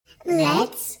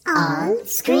Let's all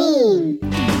scream.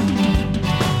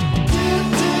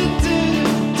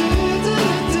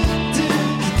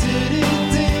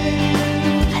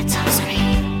 Let's all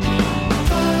scream.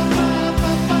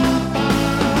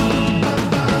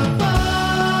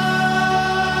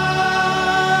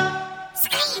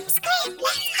 Scream, scream,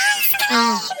 let's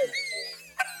all scream.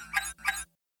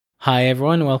 Hi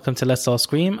everyone, welcome to Let's All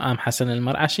Scream. I'm Hassan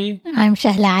Al-Mar'ashi. I'm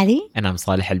Shahla Ali. And I'm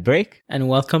Salih Al-Break. And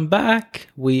welcome back.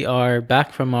 We are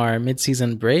back from our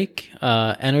mid-season break,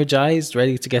 energized,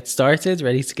 ready to get started,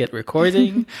 ready to get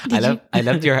recording. I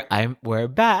loved your we're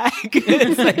back.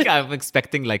 It's like I'm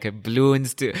expecting like a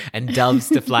balloons and doves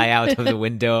to fly out of the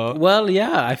window. Well,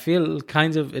 yeah, I feel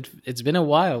kind of, it's been a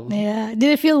while. Yeah.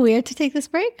 Did it feel weird to take this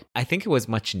break? I think it was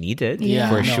much needed, Yeah.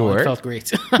 for No, sure. It felt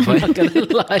great. I'm not gonna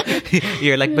lie.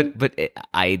 You're like,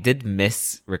 I did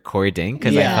miss recording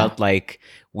because I Yeah. felt like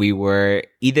we were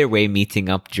either way meeting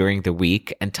up during the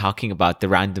week and talking about the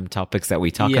random topics that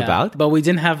we talk Yeah, about. but we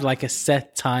didn't have like a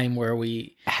set time where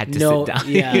we Had to know, sit down.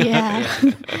 Yeah.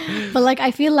 Yeah. But like,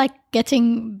 I feel like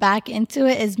getting back into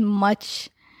it is much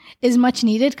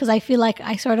needed because I feel like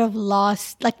I sort of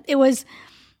lost, like it was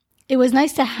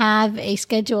nice to have a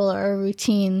schedule or a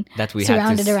routine That we had to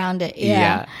surrounded around it.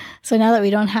 Yeah. So now that we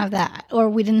don't have that, or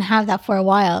we didn't have that for a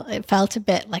while, it felt a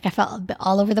bit like I felt a bit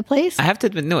all over the place. I have to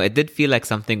admit, no, it did feel like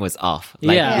something was off.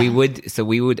 Like Yeah.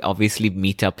 we would obviously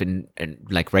meet up in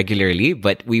like regularly,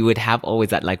 but we would have always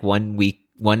that like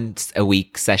once a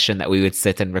week session that we would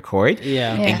sit and record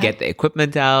Yeah. Yeah. and get the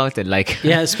equipment out and like,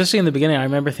 Yeah, especially in the beginning, I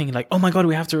remember thinking like, oh my God,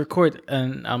 we have to record.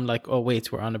 And I'm like, oh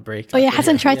wait, we're on a break. Oh yeah,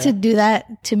 Hassan tried to do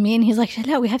that to me, and he's like,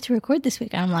 "Shahla, we have to record this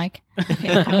week." And I'm like,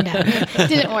 "Okay, calm down."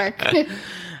 Didn't work.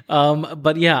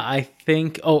 But yeah, I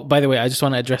think, oh, by the way, I just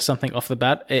want to address something off the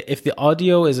bat. If the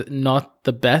audio is not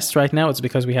the best right now, it's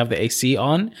because we have the AC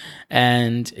on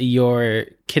and you're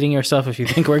kidding yourself if you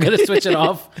think we're going to switch it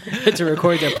off to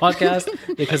record their podcast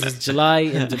because it's July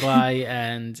in Dubai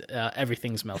and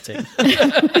everything's melting.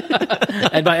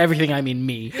 And by everything, I mean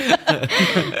me.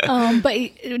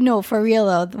 But no, for real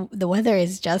though, the weather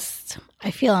is just,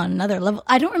 I feel on another level.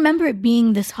 I don't remember it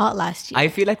being this hot last year. I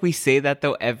feel like we say that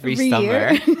though every Every summer.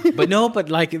 year. But no, but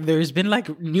like there's been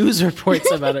like news reports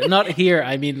about it. Not here,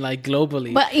 I mean like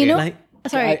globally. But you know, Like,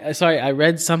 sorry. I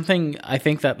read something. I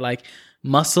think that like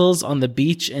mussels on the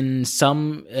beach in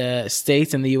some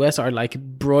states in the US are like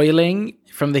broiling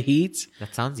from the heat.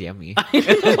 That sounds yummy.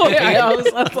 I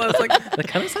was like, that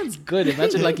kind of sounds good.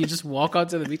 Imagine like you just walk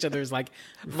onto the beach and there's like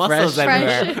Mussels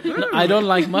fresh. everywhere. I don't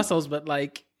like mussels, but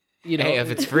like, you know, Hey, if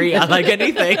it's free, I like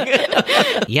anything.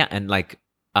 Yeah, and like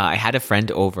I had a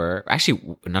friend over. Actually,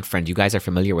 not friend. You guys are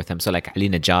familiar with him. So like Ali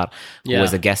Najjar, who Yeah.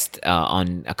 was a guest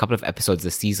on a couple of episodes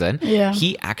this season. Yeah.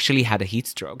 He actually had a heat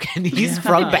stroke, and he's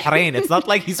from Bahrain. It's not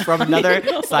like he's from another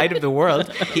side of the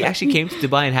world. He actually came to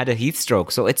Dubai and had a heat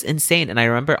stroke. So it's insane. And I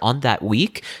remember on that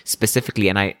week specifically,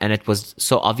 and it was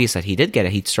so obvious that he did get a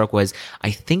heat stroke. Was I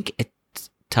think it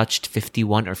touched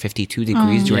 51 or 52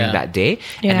 degrees during Yeah. that day,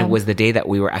 and Yeah. it was the day that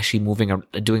we were actually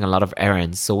doing a lot of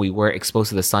errands, so we were exposed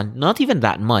to the sun, not even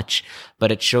that much,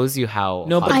 but it shows you how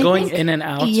no, but I going think- in and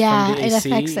out Yeah, from the it AC.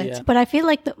 affects it. yeah. But I feel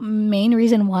like the main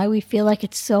reason why we feel like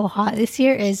it's so hot this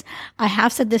year is, I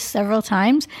have said this several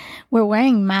times, we're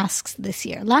wearing masks this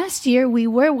year. Last year we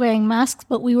were wearing masks,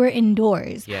 but we were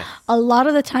indoors. Yes. A lot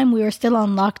of the time we were still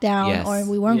on lockdown Yes. or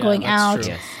we weren't Yeah, going that's out.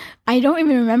 true. Yes. I don't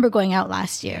even remember going out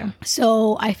last year.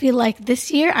 So I feel like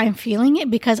this year I'm feeling it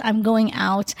because I'm going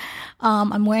out.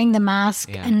 I'm wearing the mask.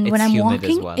 Yeah, and when it's I'm humid as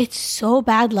walking, well. it's so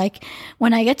bad. Like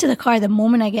when I get to the car, the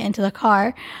moment I get into the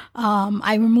car,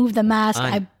 I remove the mask.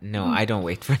 No, I don't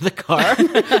wait for the car.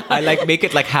 I like make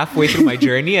it like halfway through my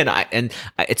journey, and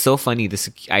it's so funny.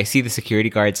 I see the security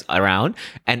guards around,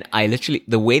 and I literally,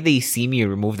 the way they see me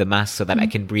remove the mask so that I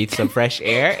can breathe some fresh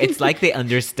air, it's like they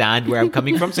understand where I'm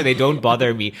coming from, so they don't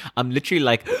bother me. I'm literally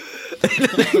like,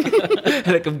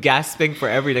 like I'm gasping for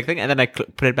every like thing, and then I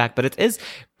put it back. But it is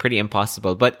pretty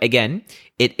impossible. But again,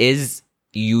 it is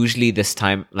usually this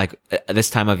time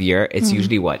of year, it's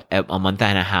usually what, a month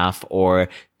and a half or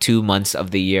 2 months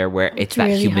of the year where it's that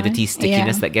really humidity high.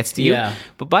 stickiness Yeah. that gets to you. Yeah.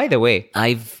 But by the way,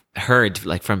 I've heard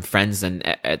like from friends and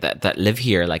that live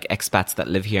here, like expats that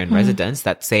live here in residence,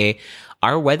 that say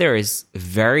our weather is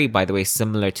very, by the way,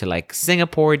 similar to like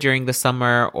Singapore during the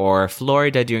summer or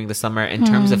Florida during the summer in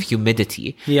terms of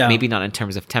humidity. Yeah. Maybe not in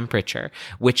terms of temperature,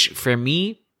 which for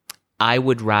me, I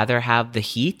would rather have the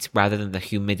heat rather than the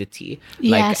humidity.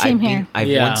 Yeah, same here. I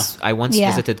once Yeah.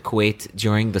 visited Kuwait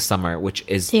during the summer, which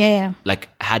is Yeah. like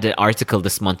had an article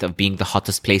this month of being the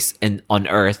hottest place on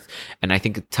earth, and I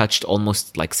think it touched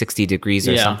almost like 60 degrees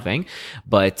or Yeah. something.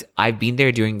 But I've been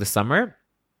there during the summer.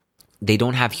 they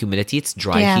don't have humidity. It's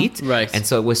dry Yeah. heat. Right. And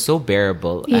so it was so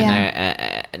bearable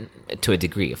and to a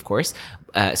degree, of course.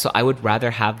 So I would rather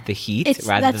have the heat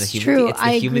rather than the that's humidity. true. It's the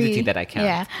I humidity agree. that I can't.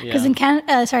 Yeah, Yeah. because in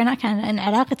Canada, sorry, not Canada, in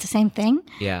Iraq, it's the same thing.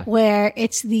 Yeah. where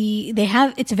it's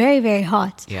it's very very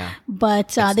hot. Yeah. but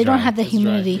they dry. don't have the It's dry,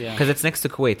 humidity. yeah. Because it's next to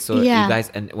Kuwait. So Yeah. you guys,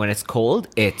 and when it's cold,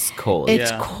 it's cold.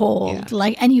 It's Yeah. cold,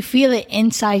 like, and you feel it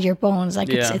inside your bones. Like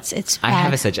Yeah. it's I bad.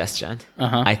 have a suggestion.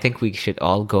 Uh-huh. I think we should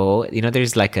all go. You know,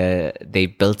 there's like they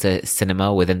built a cinema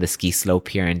within the ski slope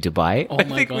here in Dubai. Oh I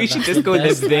my think God, we should that's just the go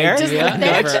live best there, idea Just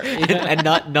live ever. Yeah. and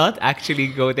not actually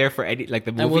go there for any like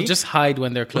the movie. And we'll just hide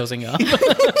when they're closing up.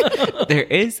 There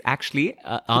is actually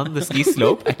on the ski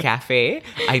slope a cafe.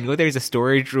 I know there's a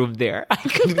storage room there. I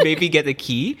can maybe get a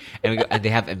key, and they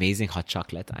have amazing hot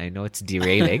chocolate. I know it's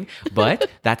derailing, but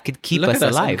that could keep Look us at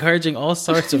us alive. encouraging all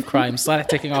sorts of crime. Salah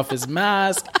taking off his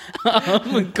mask,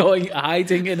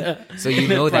 hiding in a. So you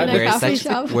know that In a coffee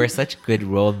shop. we're such good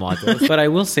role models. But I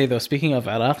will say though, speaking of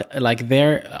Iraq, like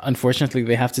there, unfortunately,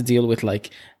 they have to deal with like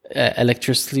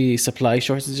electricity supply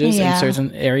shortages in Yeah.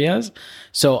 certain areas.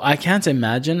 So I can't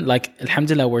imagine. Like,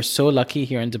 alhamdulillah, we're so lucky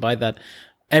here in Dubai that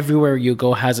everywhere you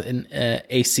go has an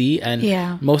AC, and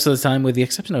Yeah. most of the time, with the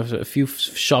exception of a few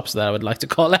shops that I would like to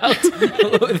call out,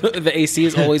 the AC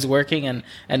is always working and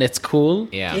it's cool.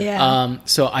 Yeah. Yeah.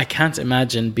 So I can't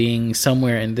imagine being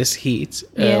somewhere in this heat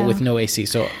Yeah. with no AC.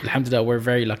 So alhamdulillah, we're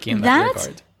very lucky in that That's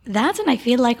regard. and I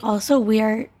feel like also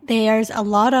there's a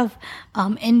lot of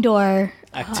indoor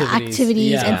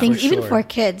activities Yeah, and things, for even sure. for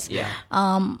kids. Yeah.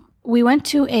 We went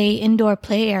to a indoor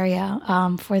play area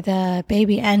for the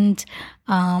baby, and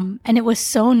it was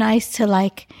so nice to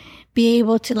like be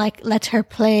able to like let her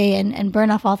play and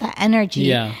burn off all that energy.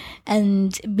 Yeah.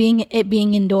 And being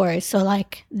indoors. So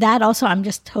like that also, I'm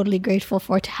just totally grateful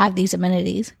for, to have these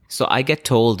amenities. So I get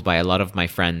told by a lot of my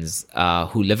friends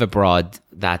who live abroad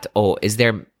that, oh, is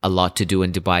there a lot to do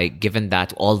in Dubai, given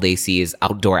that all they see is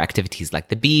outdoor activities like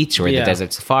the beach or the Yeah.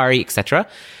 desert safari, etc.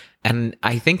 And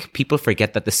I think people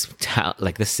forget that this town,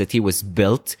 like this city, was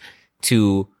built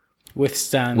to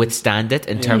withstand it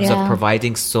in terms Yeah. of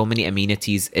providing so many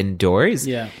amenities indoors.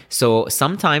 Yeah. So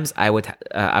sometimes I would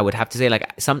have to say, like,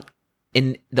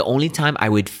 the only time I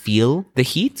would feel the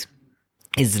heat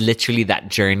is literally that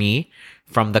journey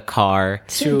from the car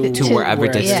to wherever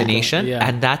where- destination. Yeah.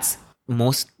 And that's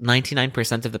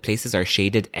 99% of the places are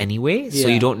shaded anyway. So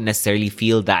Yeah. you don't necessarily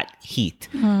feel that heat.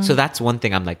 So that's one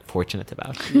thing I'm like fortunate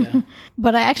about.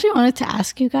 But I actually wanted to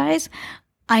ask you guys,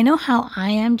 I know how I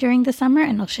am during the summer,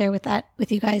 and I'll share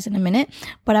with you guys in a minute.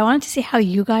 But I wanted to see how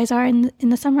you guys are in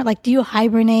the summer. Like, do you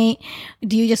hibernate?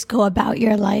 Do you just go about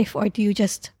your life, or do you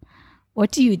just?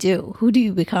 What do you do? Who do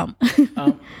you become?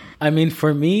 I mean,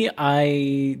 for me,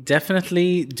 I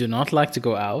definitely do not like to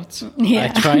go out.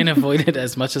 Yeah. I try and avoid it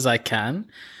as much as I can.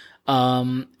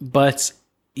 But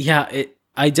yeah,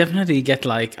 I definitely get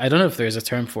like, I don't know if there's a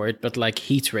term for it, but like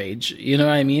heat rage. You know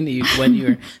what I mean?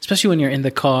 Especially when you're in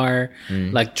the car,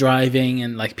 like driving,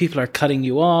 and like people are cutting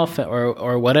you off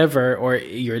or whatever, or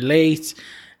you're late,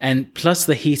 and plus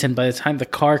the heat. And by the time the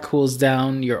car cools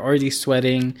down, you're already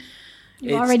sweating.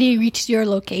 You already reached your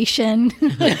location.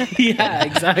 Yeah,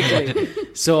 exactly.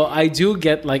 So I do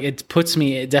get like, it puts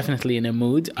me definitely in a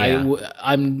mood. Yeah.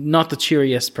 I'm not the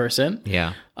cheeriest person.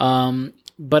 Yeah.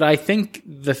 But I think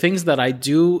the things that I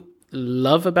do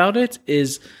love about it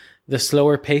is the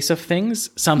slower pace of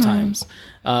things sometimes.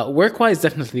 Work-wise,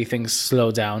 definitely things slow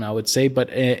down, I would say.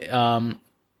 But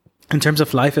in terms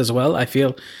of life as well, I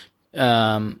feel,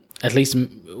 at least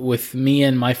with me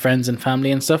and my friends and family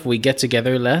and stuff, we get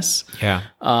together less. Yeah.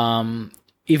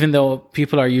 Even though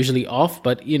people are usually off,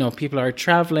 but people are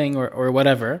traveling or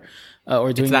whatever,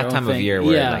 or doing It's that their own time of thing. year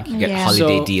where like you get Yeah.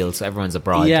 holiday So- deals, so everyone's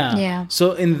abroad. Yeah. Yeah.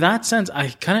 So in that sense, I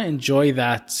kind of enjoy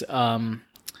that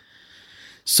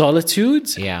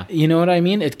solitude. Yeah. You know what I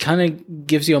mean? It kind of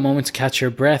gives you a moment to catch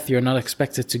your breath. You're not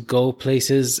expected to go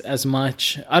places as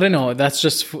much. I don't know. That's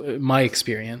just my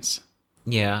experience.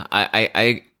 Yeah,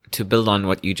 I to build on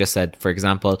what you just said, for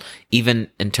example, even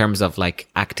in terms of like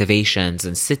activations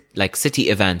and city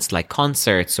events like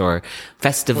concerts or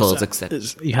festivals, etc.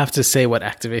 You have to say what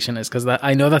activation is, because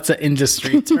I know that's an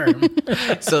industry term.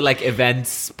 So like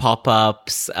events,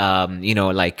 pop-ups,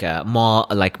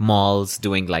 malls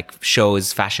doing like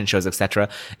shows, fashion shows, etc.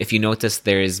 If you notice,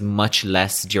 there is much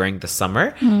less during the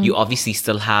summer. You obviously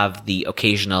still have the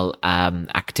occasional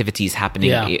activities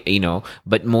happening, Yeah.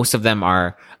 but most of them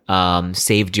are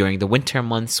saved during the winter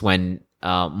months when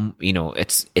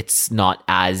it's not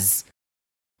as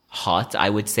hot, I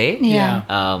would say. Yeah.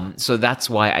 Yeah. So that's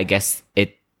why I guess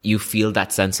you feel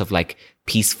that sense of like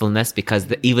peacefulness because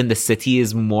even the city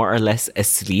is more or less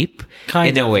asleep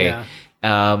Kind in a of, way.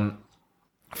 yeah.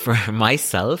 For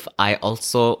myself,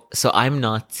 I'm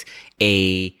not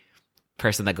a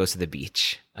person that goes to the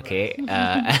beach. Okay,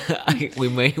 we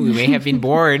may have been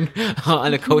born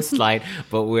on a coastline,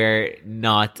 but we're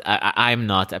not. I'm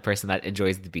not a person that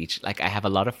enjoys the beach. Like I have a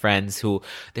lot of friends who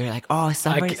they're like, "Oh,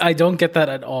 summer." I don't get that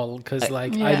at all because I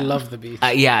Yeah. love the beach.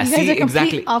 Yeah, You guys see, are complete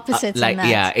exactly. opposites in like, that.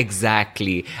 yeah,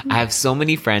 exactly. I have so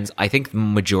many friends. I think the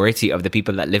majority of the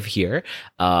people that live here,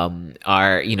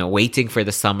 are waiting for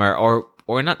the summer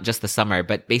or not just the summer,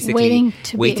 but basically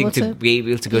Waiting to be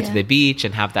able to go to yeah. the beach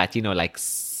and have that, like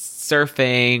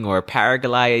surfing or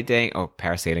paragliding or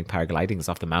parasailing. Paragliding is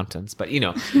off the mountains, but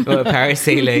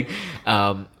parasailing.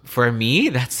 For me,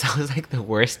 that sounds like the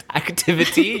worst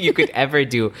activity you could ever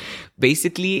do.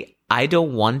 Basically, I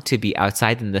don't want to be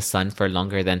outside in the sun for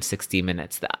longer than 60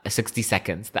 minutes, 60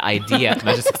 seconds. The idea,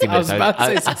 not just 60 I was minutes, about to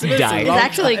say 60 minutes die. is It's long.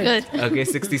 actually good. Okay,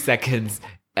 60 seconds.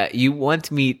 You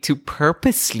want me to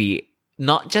purposely,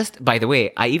 not just, by the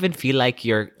way, I even feel like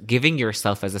you're giving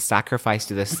yourself as a sacrifice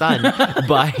to the sun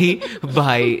by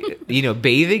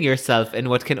bathing yourself in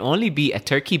what can only be a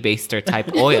turkey baster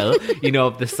type oil,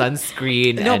 of the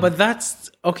sunscreen. No, and- but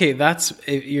that's okay. That's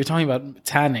you're talking about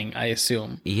tanning, I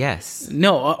assume. yes.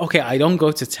 No, okay. I don't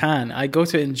go to tan. I go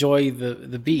to enjoy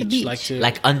the beach, beach.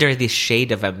 like Under the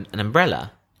shade of an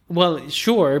umbrella. Well,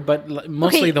 sure, but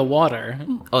mostly Okay. the water.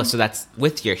 Oh, so that's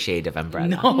with your shade of umbrella.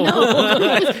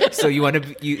 No. So you want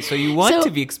to so you want So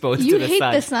to be exposed you to the hate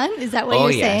sun. the sun? Is that what Oh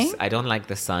you're yes, saying? I don't like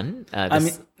the sun.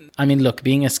 I mean, look,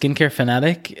 being a skincare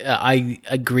fanatic, I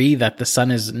agree that the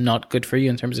sun is not good for you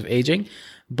in terms of aging,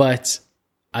 but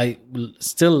I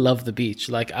still love the beach.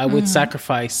 Like I would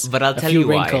sacrifice But I'll a tell few you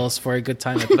why. wrinkles for a good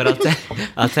time. But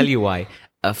I'll tell you why.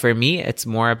 For me, it's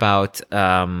more about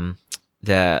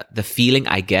the feeling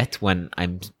I get when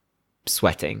I'm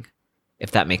sweating,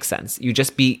 if that makes sense.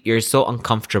 You're so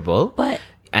uncomfortable, But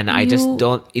and I just you-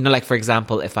 don't. Like for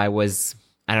example, if I was,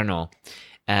 I don't know.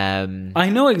 I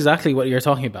know exactly what you're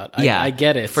talking about. I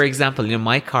get it. For example,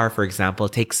 my car, for example,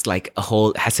 takes like a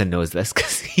whole, Hassan knows this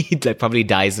because he probably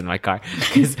dies in my car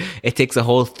because it takes a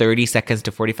whole 30 seconds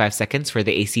to 45 seconds for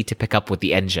the AC to pick up with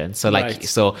the engine. So Right.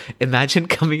 so imagine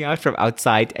coming out from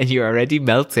outside and you're already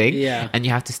melting Yeah. and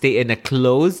you have to stay in a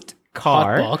closed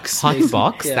car, Hot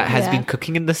box, that has Yeah. been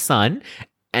cooking in the sun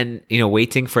and,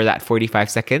 waiting for that 45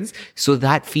 seconds. So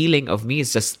that feeling of me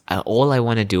is just all I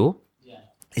want to do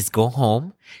is go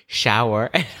home, shower,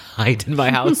 and hide in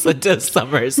my house until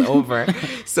summer is over.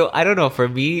 So I don't know. For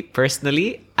me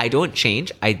personally, I don't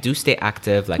change. I do stay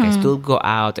active. Like I still go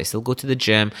out. I still go to the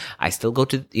gym. I still go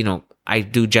to, I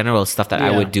do general stuff that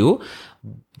I Yeah. would do.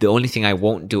 The only thing I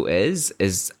won't do is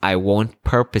I won't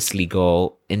purposely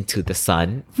go into the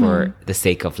sun for the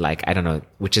sake of like, I don't know,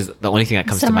 which is the only thing that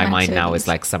comes to Summer my mind now activities. is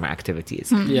like summer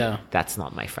activities. Yeah. That's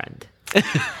not my friend.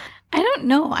 I don't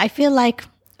know. I feel like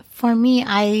for me,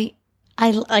 I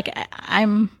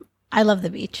love the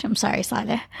beach. I'm sorry,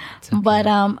 Saleh, but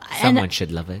Someone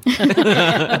should love it.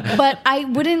 but I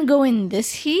wouldn't go in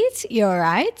this heat. You're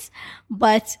right,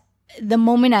 but the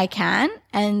moment I can,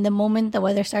 and the moment the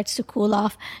weather starts to cool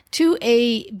off to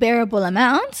a bearable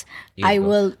amount, I go.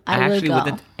 will. I will actually go.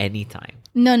 wouldn't anytime.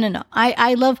 No.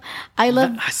 I love.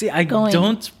 See, I going.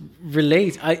 don't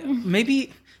relate.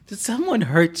 Maybe did someone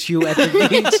hurt you at the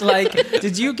beach? Like,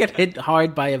 did you get hit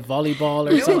hard by a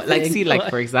volleyball or something? Like, see, like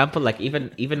for example, like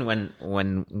even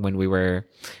when we were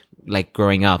like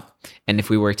growing up, and if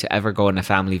we were to ever go on a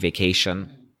family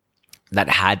vacation that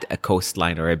had a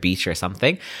coastline or a beach or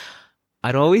something,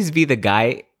 I'd always be the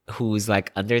guy who's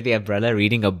like under the umbrella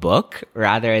reading a book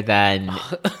rather than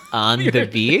on the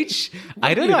beach.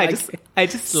 I don't know. I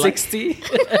just like 60.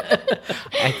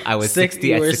 I was 60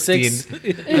 You at were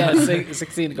 16.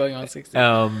 16 going on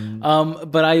 16.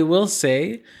 But I will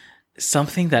say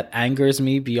something that angers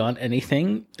me beyond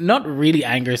anything. Not really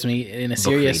angers me in a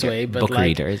serious way, but book like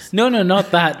readers. no,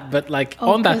 not that. But like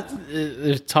on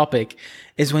that topic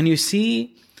is when you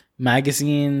see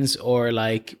magazines or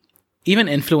like even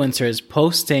influencers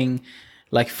posting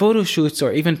like photo shoots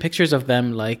or even pictures of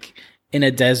them like in a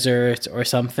desert or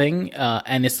something,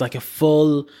 and it's like a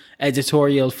full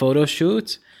editorial photo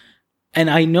shoot. And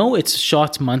I know it's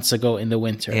shot months ago in the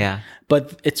winter, Yeah.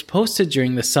 but it's posted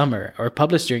during the summer or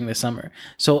published during the summer.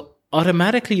 So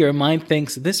automatically your mind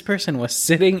thinks this person was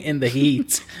sitting in the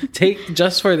heat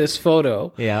just for this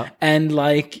photo. Yeah. And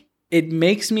like, it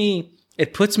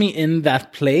puts me in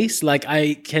that place. Like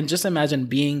I can just imagine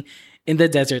being in the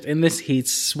desert, in this heat,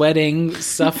 sweating,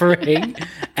 suffering,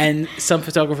 and some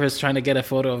photographers trying to get a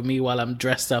photo of me while I'm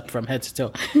dressed up from head to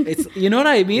toe. It's, you know what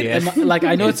I mean? Yes. Like,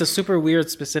 I know it's a super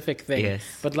weird specific thing, Yes.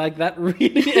 but like that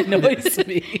really annoys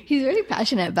me. He's really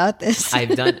passionate about this.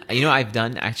 I've done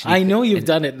actually. I know you've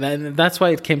done it, and that's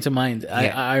why it came to mind.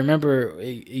 I remember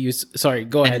you. Sorry,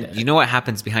 go ahead. And you know what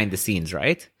happens behind the scenes,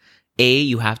 right?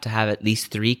 You have to have at least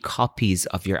 3 copies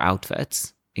of your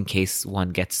outfits in case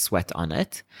one gets sweat on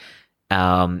it.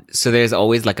 So there's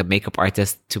always like a makeup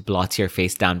artist to blot your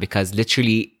face down, because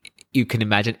literally you can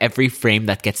imagine every frame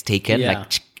that gets taken, Yeah.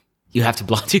 like you have to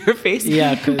blot your face.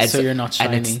 Yeah, And so you're not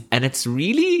shiny. And it's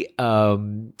really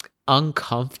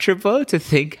uncomfortable to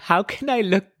think, how can I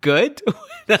look good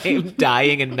when I'm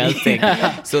dying and melting?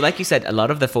 So like you said, a lot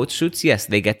of the photo shoots, yes,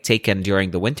 they get taken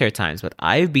during the winter times, but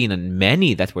I've been on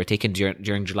many that were taken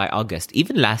during July, August.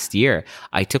 Even last year,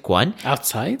 I took one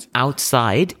Outside?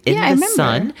 outside in Yeah, I the remember.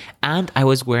 sun, and I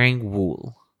was wearing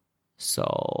wool.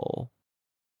 So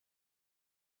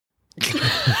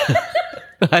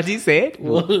how do you say it?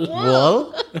 Wool.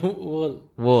 Wool? Wool.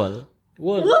 Wool.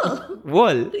 Wool.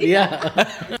 Wool.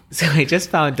 Yeah. So I just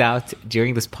found out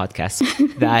during this podcast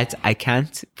that I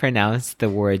can't pronounce the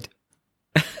word.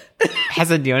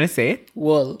 Hassan, do you want to say it?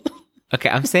 Wool. Okay,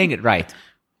 I'm saying it right.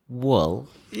 Wool.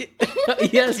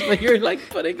 Yes, but you're like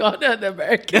putting on an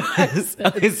American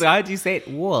accent. Okay, so how do you say it?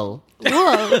 Wool.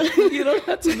 Whoa. You don't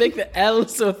have to make the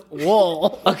L's with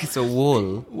wool. Okay, so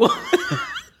wool. Wool.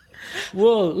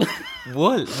 Wool.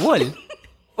 Wool. Wool.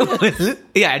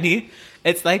 Yeah,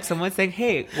 it's like someone saying,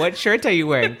 hey, what shirt are you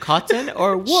wearing? Cotton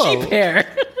or wool? Sheep hair.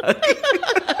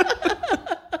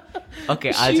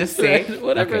 Okay, I'll Sheep just say thread,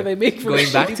 whatever they make for Going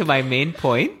back sheep. to my main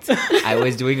point, I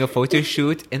was doing a photo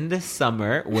shoot in the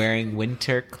summer wearing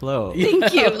winter clothes.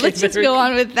 Thank you. Okay, Let's just very go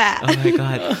on with that. Oh my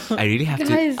god, I really have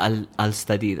Guys. to. I'll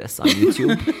study this on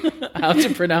YouTube. How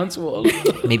to pronounce wool.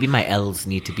 Maybe my L's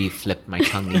need to be flipped. My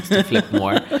tongue needs to flip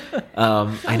more.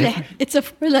 I never. It's a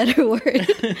 4-letter word.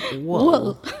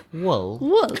 Wool. Wool.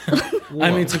 Wool.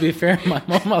 I mean, to be fair, my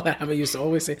mom Alhama used to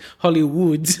always say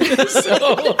Hollywood.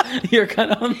 So you're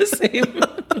kind of on the same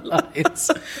lines.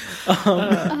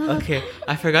 Okay,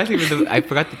 I forgot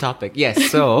the topic. Yes,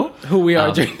 so Who we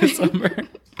are during the summer.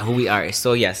 who we are.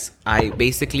 So yes, I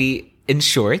basically, in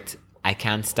short, I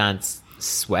can't stand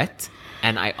sweat,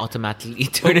 and I automatically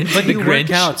turn into But the you Grinch.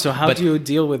 work out, so how But- do you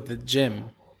deal with the gym?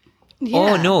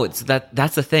 Oh Yeah. no,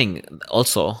 that's the thing.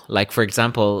 Also, like for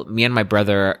example, me and my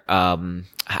brother,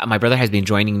 my brother has been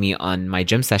joining me on my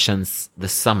gym sessions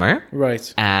this summer,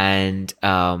 Right. and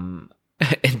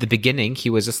in the beginning,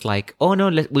 he was just like, "Oh no,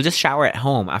 we'll just shower at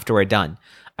home after we're done."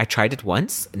 I tried it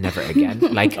once, never again.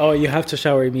 Like Oh, you have to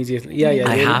shower immediately. Yeah, yeah.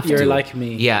 I have You're to. like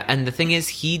me. Yeah, and the thing is,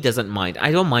 he doesn't mind.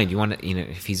 I don't mind. You want to,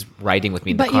 if he's riding with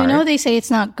me in the But car you know they say it's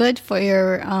not good for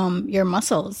your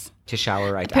muscles. to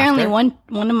shower right Apparently, after.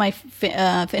 one of my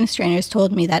fitness trainers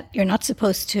told me that you're not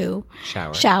supposed to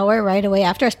Shower. right away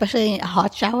after, especially a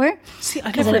hot shower. See,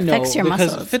 I Because never it affects know your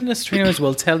because muscles. fitness trainers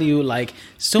will tell you like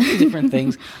so many different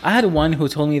things. I had one who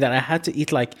told me that I had to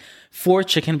eat like 4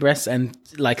 chicken breasts and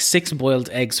like 6 boiled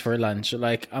eggs for lunch.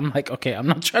 Like I'm like, okay, I'm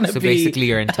not trying to So be basically,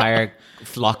 your entire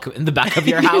flock in the back of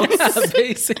your house. Yeah,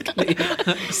 basically.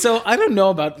 So I don't know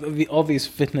about all these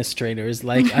fitness trainers.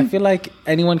 Like I feel like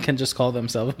anyone can just call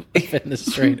themselves a fitness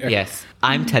trainer. Yes,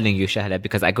 I'm telling you, Shahla,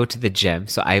 because I go to the gym,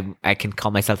 so I can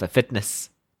call myself a fitness,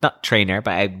 not trainer,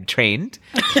 but I'm trained,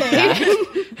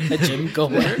 A gym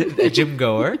goer a gym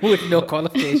goer with no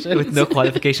qualifications. with no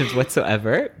qualifications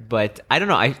whatsoever. But I don't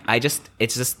know.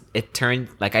 It turned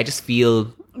like I just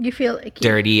feel You feel icky.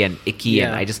 dirty and icky,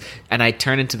 Yeah. and I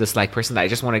turn into this like person that I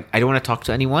don't want to talk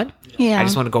to anyone. Yeah. I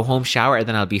just want to go home, shower, and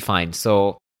then I'll be fine.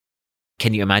 So.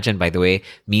 Can you imagine, by the way,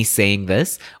 me saying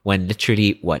this when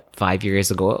literally, 5 years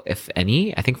ago, if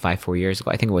any, I think 4 years ago,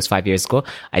 I think it was 5 years ago,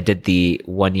 I did the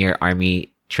 1-year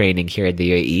army training here in the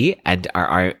UAE, and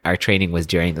our training was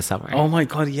during the summer. Oh my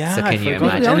god, yeah. So I can you forgot.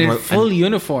 imagine? And in We're- full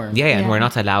uniform. Yeah, and Yeah. we're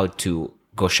not allowed to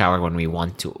go shower when we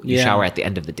want to. You Yeah. shower at the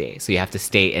end of the day. So you have to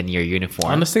stay in your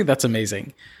uniform. Honestly, that's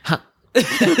amazing.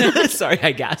 Sorry,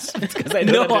 I gasped because I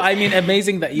don't No, understand. I mean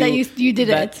amazing that you did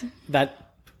that, it. That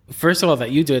first of all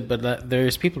that you do it, but that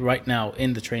there's people right now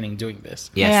in the training doing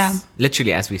this. Yes, Yeah.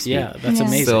 literally as we speak. Yeah, that's Yeah.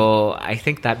 amazing. So I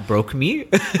think that broke me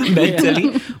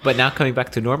mentally. But now coming back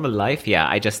to normal life,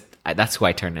 that's who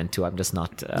I turn into. I'm just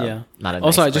not. Not a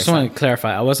Also, nice I just person. want to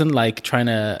clarify. I wasn't like trying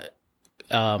to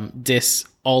diss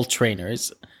all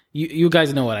trainers. You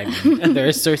guys know what I mean. There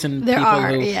are certain There people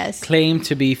are, who yes. claim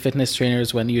to be fitness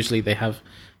trainers when usually they have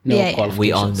no Yeah, yeah. qualifications.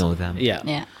 We all know them. Yeah.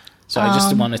 Yeah. So I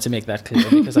just wanted to make that clear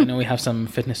because I know we have some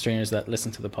fitness trainers that listen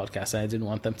to the podcast, and I didn't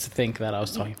want them to think that I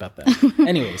was talking about that.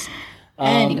 Anyways,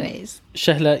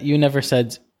 Shahla, you never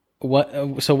said what.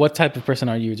 So what type of person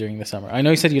are you during the summer? I know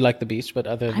you said you like the beach, but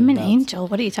other than I'm an that, angel.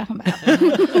 What are you talking about?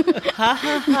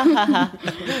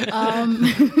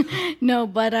 No,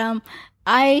 but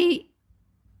I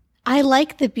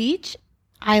like the beach.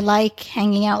 I like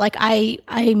hanging out. Like I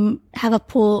have a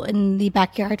pool in the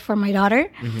backyard for my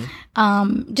daughter,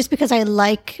 just because I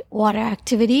like water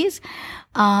activities.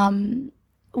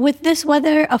 With this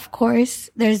weather, of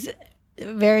course, there's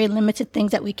very limited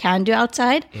things that we can do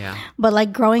outside. Yeah. But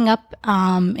like growing up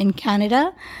in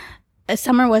Canada,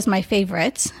 summer was my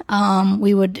favorite.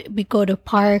 We go to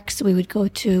parks, we would go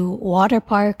to water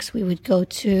parks, we would go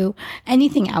to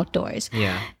anything outdoors.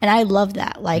 Yeah. And I love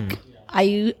that. Like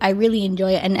I really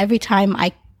enjoy it. And every time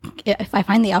if I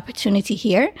find the opportunity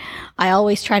here, I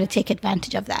always try to take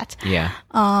advantage of that. Yeah.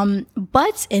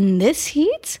 But in this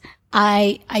heat,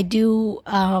 I do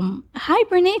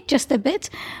hibernate just a bit,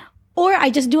 or I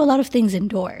just do a lot of things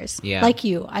indoors. Yeah. Like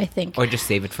you, I think. Or just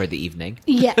save it for the evening.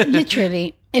 Yeah,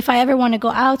 literally. If I ever want to go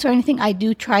out or anything, I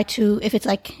do try to, if it's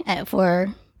like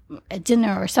for a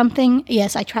dinner or something,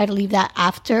 yes, I try to leave that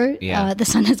after the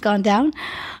sun has gone down,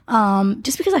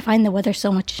 just because I find the weather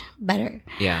so much better.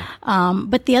 Yeah.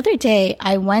 But the other day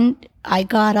I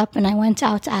got up and I went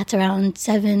out at around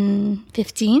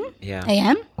 7:15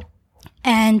 a.m.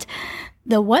 And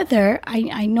the weather,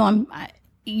 I know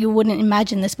you wouldn't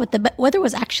imagine this, but the weather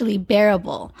was actually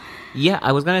bearable. Yeah,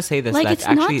 I was gonna say this. Like, that it's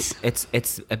actually, not-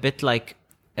 it's a bit like.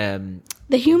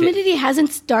 The humidity hasn't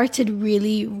started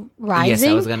really rising. Yes,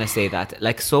 I was gonna say that.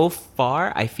 Like so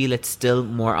far, I feel it's still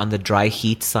more on the dry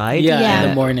heat side. Yeah, in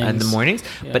the mornings. And the mornings,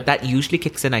 but that usually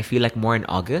kicks in. I feel like more in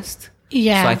August.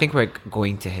 Yeah. So I think we're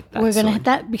going to hit that. We're going to hit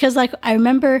that because, like, I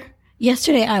remember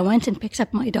yesterday I went and picked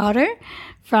up my daughter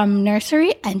from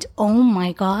nursery, and oh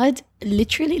my God,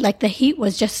 literally, like, the heat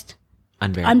was just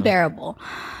unbearable.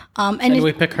 And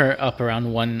we pick her up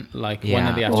around one in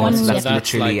the afternoon. So That's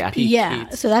that's literally like at peak yeah.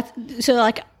 heat. So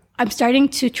like I'm starting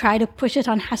to try to push it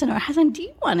on Hassan. Or Hassan, do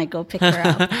you want to go pick her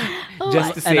up?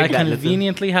 Just to And save I that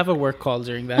conveniently have a work call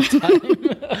during that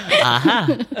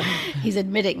time. He's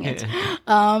admitting it.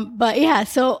 But yeah,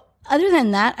 so other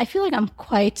than that, I feel like I'm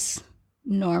quite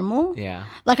normal. Yeah.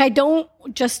 Like I don't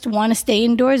just want to stay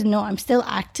indoors. No, I'm still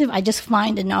active. I just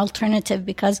find an alternative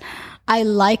because I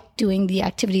like doing the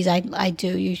activities I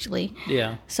do usually.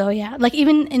 Yeah. So yeah, like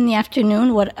even in the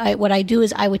afternoon, what I do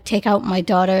is I would take out my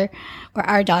daughter or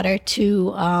our daughter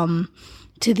to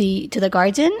the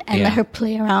garden and let her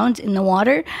play around in the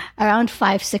water around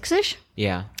 5-6ish.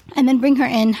 Yeah. And then bring her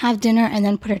in, have dinner, and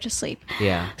then put her to sleep.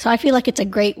 Yeah. So I feel like it's a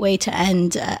great way to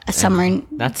end a summer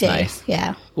That's day. nice.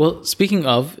 Yeah. Well, speaking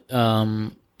of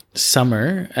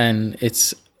summer, and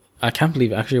I can't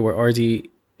believe actually we're already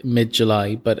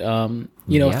mid-July, but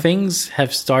things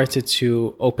have started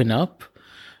to open up.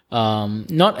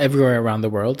 Not everywhere around the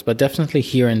world, but definitely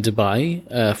here in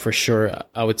Dubai, for sure,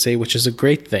 I would say, which is a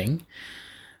great thing.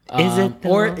 Is it?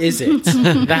 Or is it?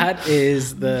 That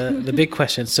is the big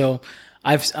question. So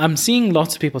I'm seeing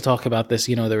lots of people talk about this,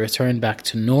 the return back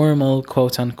to normal,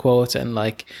 quote unquote, and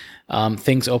like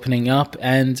things opening up.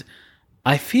 And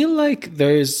I feel like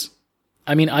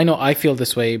I know I feel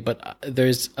this way, but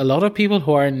there's a lot of people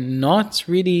who are not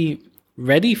really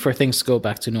ready for things to go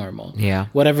back to normal. Yeah.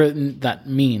 Whatever that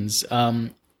means.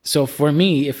 So for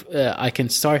me, if I can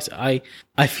start, I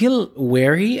feel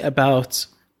wary about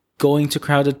going to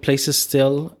crowded places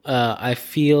still. I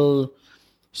feel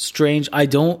strange.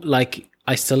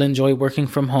 I still enjoy working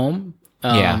from home.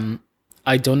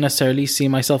 I don't necessarily see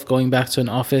myself going back to an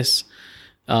office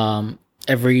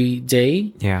every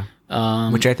day. Yeah.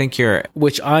 Which I think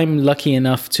which I'm lucky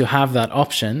enough to have that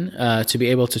option to be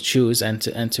able to choose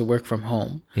and to work from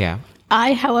home. Yeah.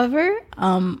 I, however,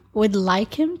 would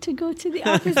like him to go to the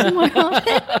office more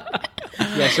often.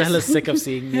 Yeah, Shahla's sick of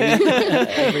seeing me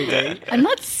every day. I'm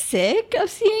not sick of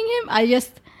seeing him.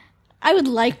 I would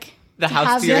like the to house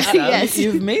have to that- yourself. Yes.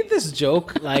 You've made this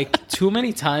joke like too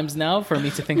many times now for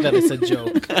me to think that it's a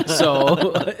joke.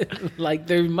 So, like,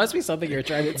 there must be something you're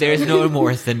trying to tell There's me. no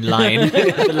more thin line.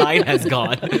 The line has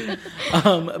gone.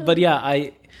 But yeah,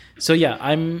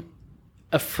 I'm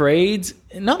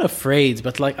not afraid,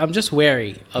 but like I'm just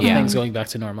wary of things going back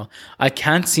to normal. I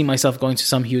can't see myself going to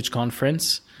some huge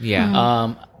conference.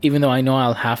 Yeah. Even though I know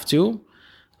I'll have to.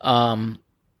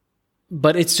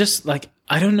 But it's just like,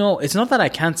 I don't know. It's not that I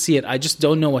can't see it. I just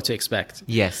don't know what to expect.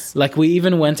 Yes. Like we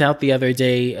even went out the other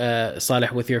day,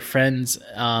 Saleh, with your friends,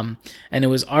 and it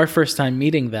was our first time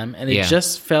meeting them, and it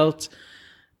just felt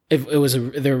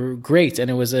they were great,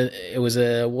 and it was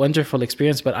a wonderful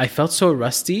experience. But I felt so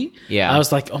rusty. Yeah. I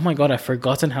was like, oh my god, I've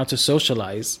forgotten how to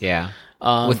socialize. Yeah.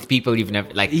 With people you've never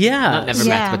not never Yeah.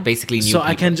 met, but basically new So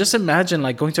people. I can just imagine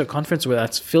like going to a conference where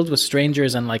that's filled with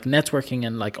strangers and like networking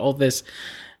and like all this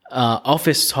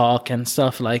office talk and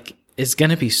stuff. Like, it's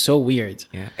gonna be so weird.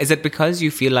 Yeah. Is it because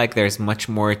you feel like there's much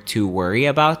more to worry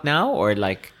about now, or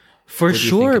like For what do you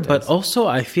sure, think it but is? also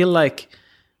I feel like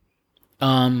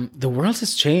the world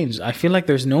has changed. I feel like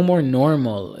there's no more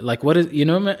normal. Like, what is you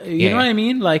know what I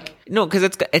mean? Like, No,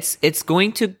 because it's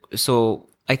going to. So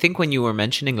I think when you were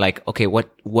mentioning like, okay,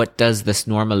 what does this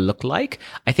normal look like?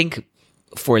 I think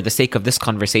for the sake of this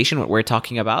conversation, what we're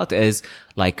talking about is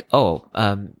like,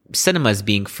 cinemas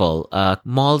being full,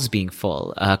 malls being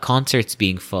full, concerts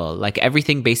being full, like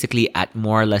everything basically at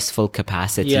more or less full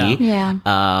capacity. Yeah.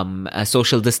 Yeah.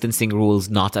 Social distancing rules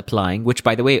not applying, which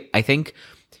by the way, I think,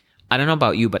 I don't know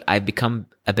about you, but I've become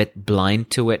a bit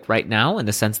blind to it right now in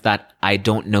the sense that I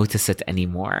don't notice it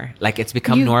anymore. Like, it's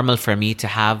become normal for me to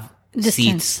have Distance.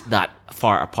 seats that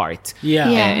far apart. Yeah.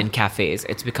 Yeah. In cafes.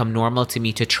 It's become normal to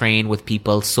me to train with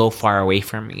people so far away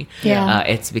from me. Yeah.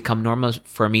 It's become normal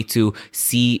for me to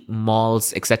see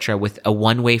malls, etc., with a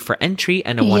one-way for entry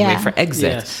and a one-way Yeah. for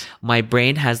exit. Yes. My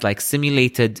brain has like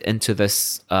simulated into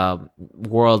this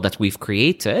world that we've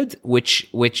created, which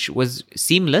was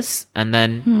seamless, and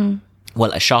then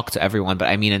well, a shock to everyone, but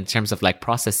I mean in terms of like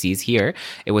processes here,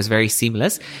 it was very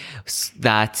seamless.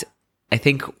 That I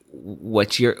think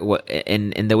what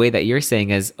in the way that you're saying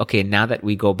is, okay, now that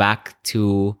we go back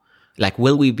to like,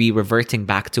 will we be reverting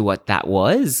back to what that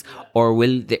was, or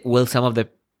will some of the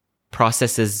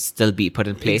processes still be put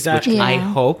in place? Exactly. Which I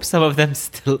Yeah. hope some of them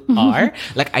still are.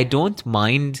 Like, I don't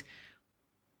mind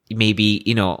maybe,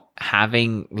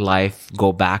 having life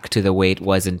go back to the way it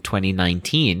was in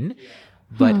 2019,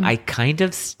 but I kind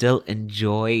of still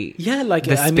enjoy Yeah, like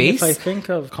the I mean, if space. I think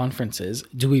of conferences,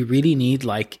 do we really need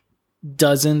like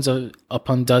dozens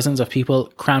upon dozens of people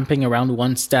cramping around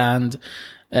one stand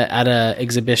at a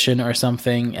exhibition or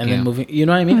something, and Yeah. then moving? You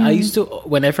know what I mean? I used to,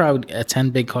 whenever I would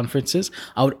attend big conferences,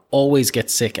 I would always get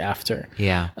sick after.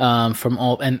 Yeah. From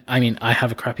all, and I mean, I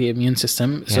have a crappy immune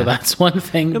system, so Yeah. that's one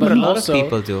thing. No, but but a lot also, of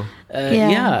people do. Yeah.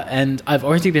 yeah, and I've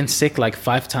already been sick like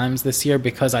 5 times this year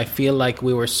because I feel like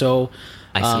we were so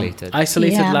isolated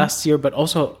Yeah. last year, but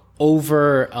also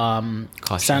over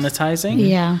Cautious. sanitizing.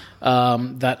 Yeah.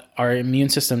 That our immune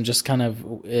system just kind of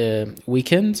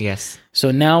weakened. Yes.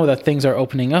 So now that things are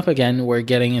opening up again, we're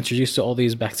getting introduced to all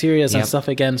these bacteria and Yep. stuff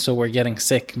again. So we're getting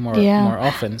sick more Yeah.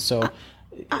 often. So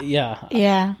yeah.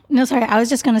 Yeah. No, sorry. I was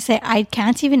just going to say, I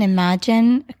can't even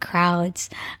imagine crowds.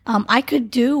 I could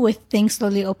do with things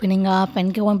slowly opening up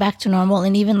and going back to normal,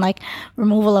 and even like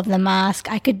removal of the mask.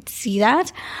 I could see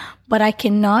that, but I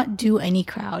cannot do any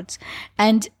crowds.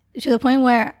 And to the point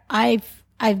where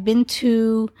I've been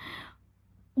to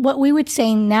what we would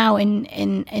say now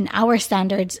in our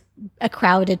standards, a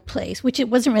crowded place, which it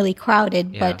wasn't really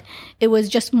crowded, Yeah. but it was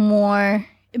just more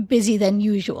busy than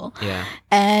usual. Yeah.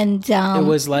 And It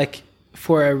was like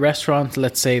for a restaurant,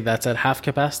 let's say that's at half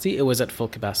capacity, it was at full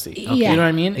capacity. Okay. Yeah. You know what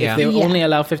I mean? Yeah. If they Yeah. only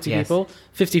allow 50 Yes. people,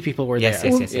 50 people were Yes,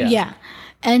 there. yes, yes, yes. yeah.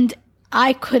 And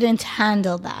I couldn't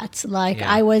handle that. Like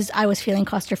Yeah. I was feeling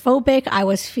claustrophobic. I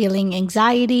was feeling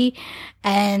anxiety,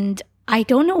 and I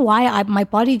don't know why my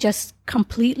body just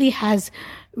completely has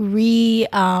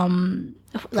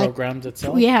Programmed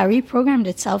itself. reprogrammed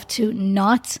itself to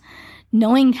not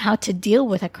knowing how to deal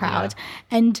with a crowd.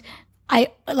 And I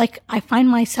find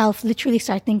myself literally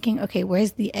start thinking, okay,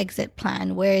 where's the exit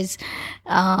plan? Where's,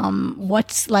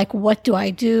 what do I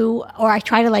do? Or I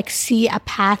try to like see a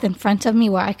path in front of me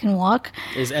where I can walk.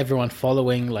 Is everyone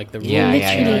following like the rules? Yeah,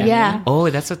 Literally, yeah. Oh,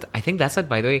 I think that's what,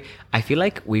 by the way, I feel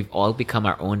like we've all become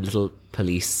our own little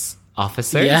police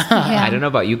officers. Yeah. Yeah. I don't know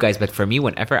about you guys, but for me,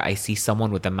 whenever I see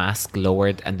someone with the mask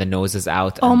lowered and the nose is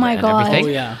out Oh and, my and God. everything, Oh,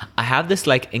 yeah. I have this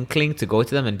like inkling to go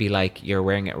to them and be like, you're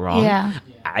wearing it wrong. Yeah.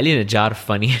 Ali Najjar,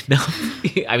 funny enough,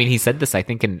 I mean, he said this, I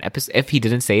think, in an episode. If he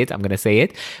didn't say it, I'm going to say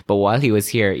it. But while he was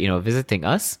here, visiting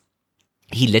us,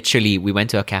 we went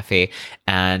to a cafe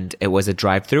and it was a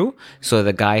drive-through. So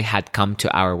the guy had come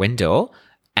to our window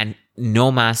and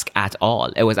no mask at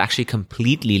all. It was actually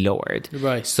completely lowered.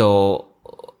 Right. So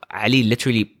Ali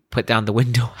literally put down the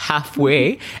window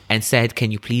halfway and said,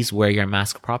 can you please wear your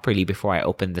mask properly before I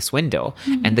open this window?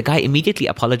 And the guy immediately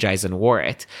apologized and wore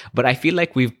it. But I feel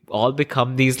like we've all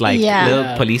become these like Yeah.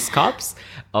 little police cops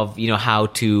of, how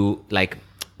to like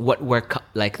what we're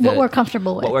what we're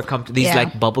comfortable with. what we're these Yeah.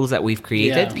 like bubbles that we've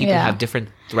created. Yeah. People Yeah. have different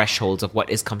thresholds of what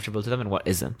is comfortable to them and what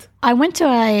isn't. I went to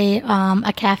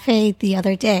a cafe the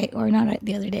other day, or not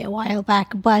the other day, a while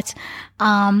back, but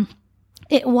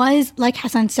it was, like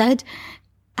Hassan said,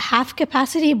 half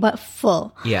capacity but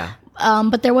full. Yeah.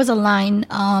 But there was a line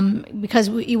because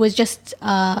it was just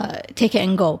take it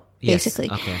and go, Yes, basically.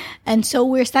 okay. And so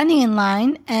we're standing in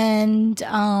line, and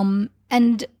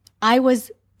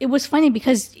it was funny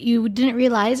because you didn't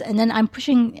realize, and then I'm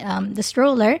pushing the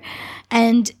stroller,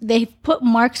 and they put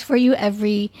marks for you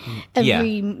every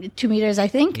 2 meters, I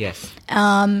think. Yes.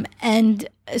 And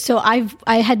so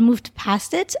I had moved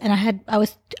past it, and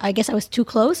I guess I was too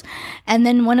close. And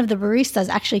then one of the baristas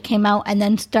actually came out and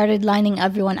then started lining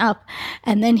everyone up.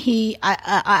 And then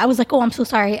I was like, oh, I'm so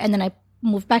sorry. And then I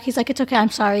moved back. He's like, it's okay,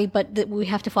 I'm sorry, but we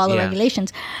have to follow Yeah.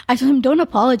 regulations. I told him, don't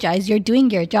apologize. You're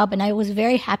doing your job. And I was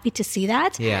very happy to see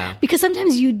that. Yeah. Because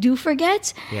sometimes you do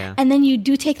forget. Yeah. And then you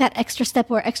do take that extra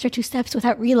step or extra 2 steps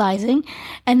without realizing.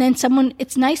 And then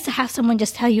it's nice to have someone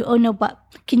just tell you, oh no, but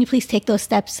can you please take those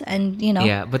steps? And, you know.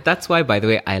 Yeah, but that's why, by the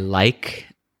way, I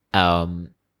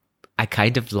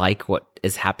kind of like what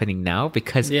is happening now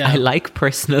because Yeah. I like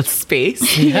personal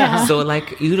space. Yeah. So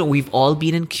like, we've all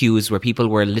been in queues where people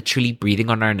were literally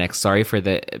breathing on our necks. Sorry for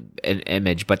the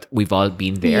image, but we've all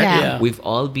been there. Yeah. Yeah. We've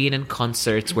all been in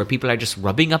concerts where people are just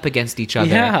rubbing up against each other.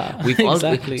 Yeah,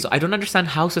 exactly. So I don't understand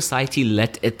how society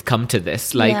let it come to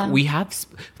this. Like Yeah.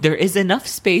 there is enough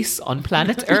space on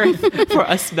planet Earth for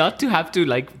us not to have to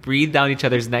like breathe down each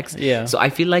other's necks. Yeah. So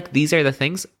I feel like these are the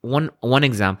things. One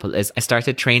example is I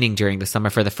started training during the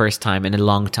summer for the first time in a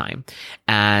long time.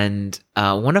 And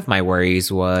one of my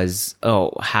worries was,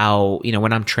 how,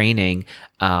 when I'm training,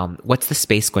 what's the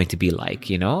space going to be like?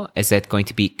 Is it going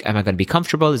to be, am I going to be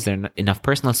comfortable? Is there enough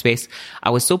personal space? I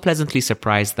was so pleasantly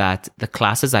surprised that the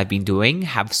classes I've been doing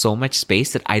have so much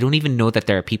space that I don't even know that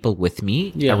there are people with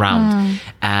me Yeah.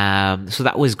 around. So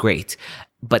that was great.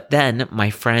 But then my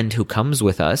friend who comes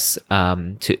with us,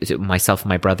 to myself,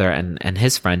 my brother and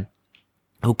his friend,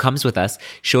 who comes with us,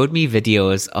 showed me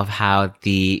videos of how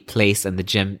the place and the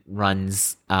gym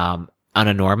runs on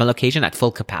a normal occasion at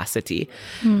full capacity.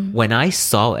 When I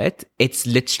saw it, it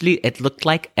looked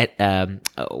like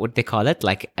what they call it,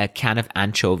 like a can of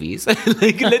anchovies.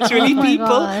 Like literally, Oh my people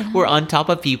God. were on top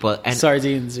of people and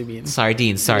Sardines, you mean?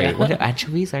 sardines. Sorry, Yeah. what are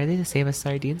anchovies? Are they the same as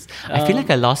sardines? I feel like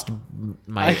I lost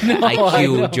my I know.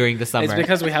 IQ during the summer. It's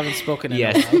because we haven't spoken in a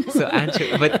Yes.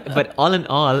 while. But all in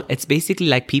all, it's basically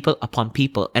like people upon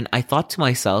people. And I thought to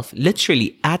myself,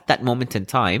 literally at that moment in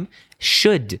time,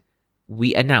 should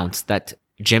we announce that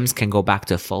gyms can go back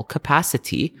to full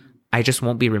capacity, I just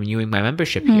won't be renewing my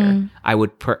membership here. I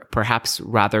would perhaps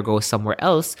rather go somewhere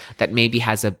else that maybe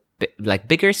has a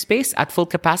bigger space at full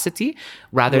capacity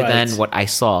rather Right. than what I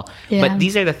saw. Yeah. But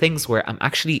these are the things where I'm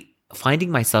actually finding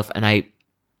myself and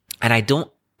I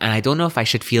don't know if I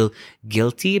should feel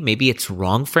guilty. Maybe it's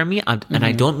wrong for me. And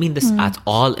I don't mean this at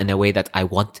all in a way that I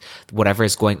want whatever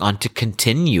is going on to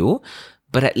continue.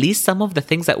 But at least some of the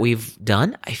things that we've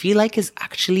done, I feel like is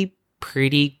actually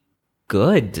pretty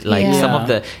good. Like Yeah. some of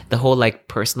the whole like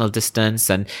personal distance,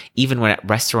 and even when at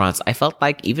restaurants, I felt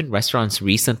like even restaurants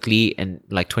recently in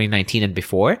like 2019 and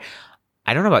before,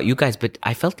 I don't know about you guys, but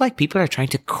I felt like people are trying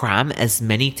to cram as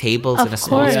many tables Of in a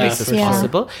small course, space as yeah.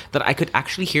 possible, that I could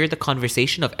actually hear the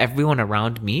conversation of everyone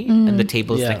around me and the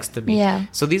tables Yeah. next to me. Yeah.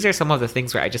 So these are some of the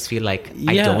things where I just feel like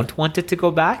I Yeah. don't want it to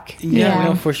go back. Yeah, Yeah.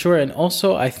 no, for sure. And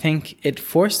also, I think it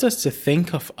forced us to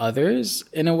think of others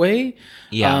in a way.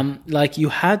 Yeah. Like you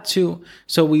had to.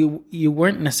 So you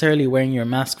weren't necessarily wearing your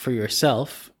mask for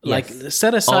yourself. Yes. Like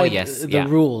set aside yes, the yeah.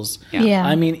 rules. Yeah.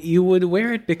 I mean, you would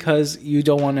wear it because you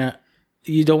don't want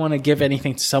to give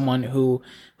anything to someone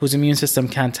whose immune system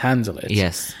can't handle it.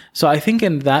 Yes. So I think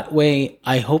in that way,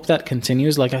 I hope that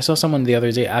continues. Like I saw someone the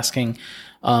other day asking,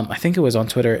 I think it was on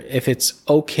Twitter, if it's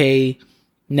okay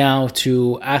now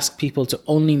to ask people to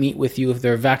only meet with you if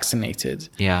they're vaccinated.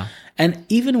 Yeah. And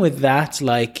even with that,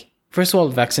 like, first of all,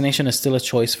 vaccination is still a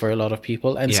choice for a lot of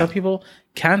people. And Yeah. some people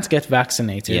can't get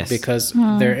vaccinated Yes. because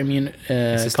their immune System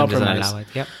doesn't compromised. allow it.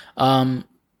 Yep.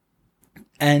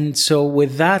 And so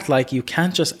with that, like, you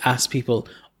can't just ask people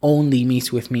only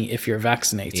meet with me if you're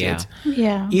vaccinated. Yeah.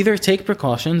 Yeah. Either take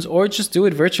precautions or just do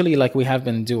it virtually like we have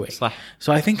been doing. Slah.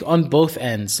 So I think on both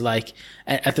ends, like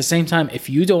at the same time, if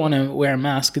you don't want to wear a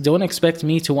mask, don't expect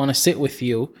me to want to sit with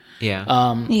you Yeah.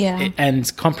 Yeah.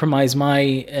 and compromise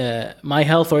my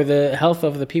health or the health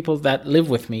of the people that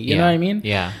live with me. You know what I mean?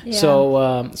 Yeah. So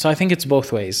I think it's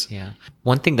both ways. Yeah.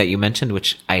 One thing that you mentioned,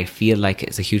 which I feel like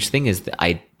is a huge thing, is that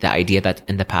the idea that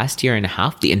in the past year and a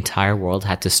half, the entire world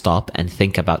had to stop and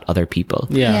think about other people.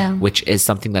 Yeah. Which is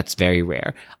something that's very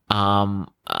rare. I'm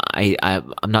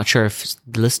not sure if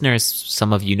listeners,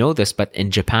 some of you know this, but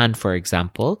in Japan, for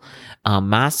example,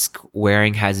 mask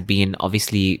wearing has been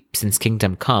obviously since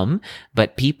Kingdom Come,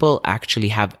 but people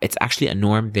actually it's actually a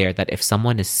norm there that if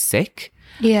someone is sick,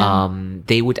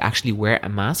 they would actually wear a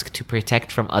mask to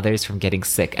protect from others from getting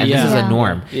sick. And this is a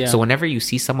norm. Yeah. So whenever you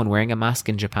see someone wearing a mask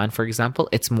in Japan, for example,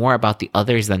 it's more about the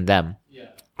others than them.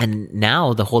 And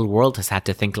now the whole world has had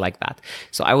to think like that.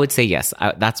 So I would say, yes,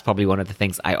 that's probably one of the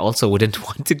things I also wouldn't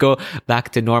want to go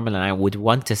back to normal and I would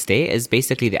want to stay is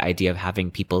basically the idea of having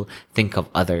people think of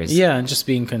others. Yeah, and just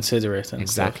being considerate and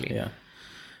Exactly. stuff. Yeah.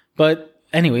 But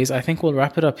anyways, I think we'll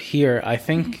wrap it up here. I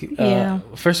think,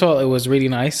 first of all, it was really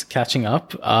nice catching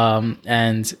up.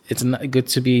 And it's good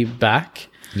to be back.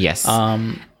 Yes.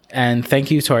 And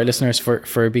thank you to our listeners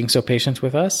for being so patient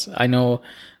with us. I know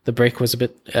the break was a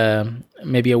bit,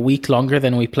 maybe a week longer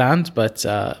than we planned, but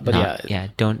yeah.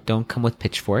 Don't come with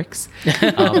pitchforks.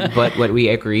 But what we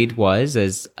agreed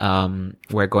is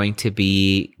we're going to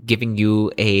be giving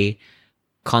you a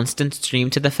constant stream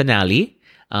to the finale.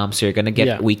 So you're going to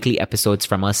get weekly episodes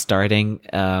from us starting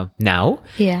now.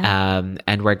 Yeah.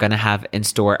 And we're going to have in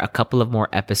store a couple of more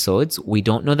episodes. We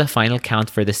don't know the final count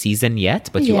for the season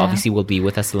yet, but you obviously will be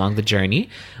with us along the journey.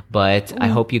 But I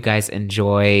hope you guys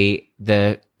enjoy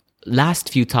the last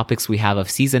few topics we have of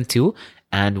season 2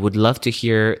 and would love to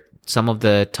hear some of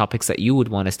the topics that you would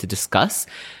want us to discuss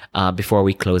before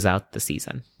we close out the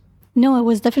season. No, it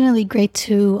was definitely great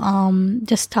to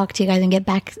just talk to you guys and get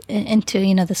back into,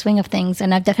 the swing of things.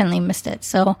 And I've definitely missed it.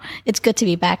 So it's good to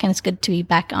be back, and it's good to be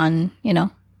back on,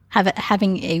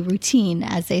 having a routine,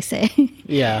 as they say.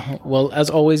 Yeah. Well, as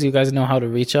always, you guys know how to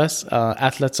reach us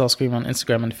at Let's All Scream on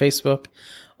Instagram and Facebook,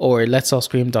 or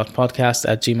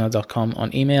letsallscream.podcast@gmail.com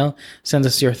on email. Send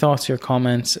us your thoughts, your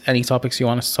comments, any topics you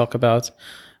want us to talk about.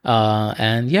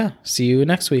 And see you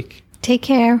next week. Take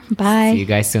care. Bye. See you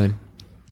guys soon.